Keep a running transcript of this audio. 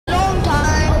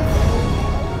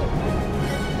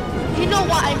know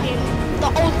what I mean. The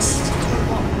old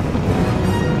school.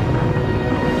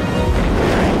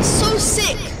 It's so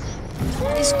sick.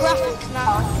 This graphic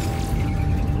now.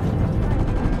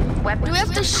 Do we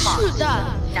have to shoot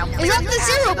that? Is that the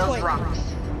 0 point?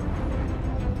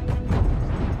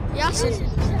 Yes.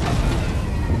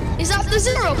 Is that the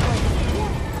 0 point?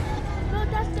 No,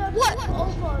 that's the What?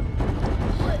 over.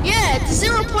 Yeah, the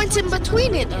 0 point in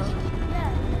between it though.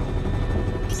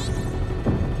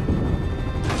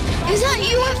 Is that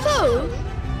UFO?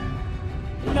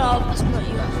 No, that's not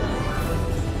UFO.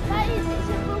 That is,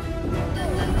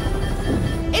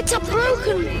 It's a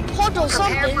broken pod or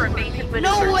something.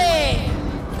 No way.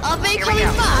 Are they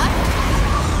coming back?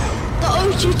 The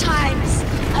O2 times.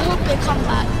 I hope they come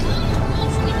back.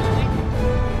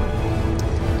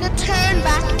 To turn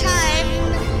back time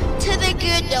to the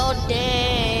good old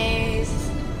days.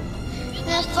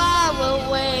 They're far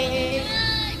away.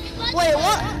 Wait,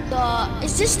 what?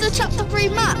 Is this the chapter 3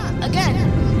 map again?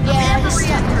 Yeah, this is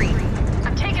chapter 3.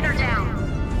 I'm taking her down.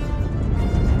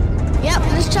 Yep,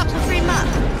 this chapter 3 map.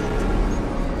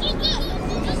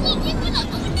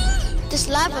 This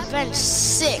live event's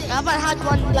sick. I haven't had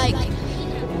one like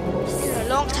in a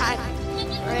long time.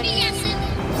 Already.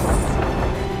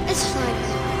 It's fine.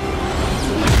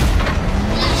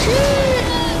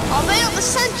 Are they at the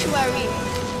sanctuary?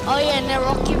 Oh yeah, and they're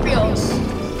Rocky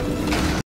Rios.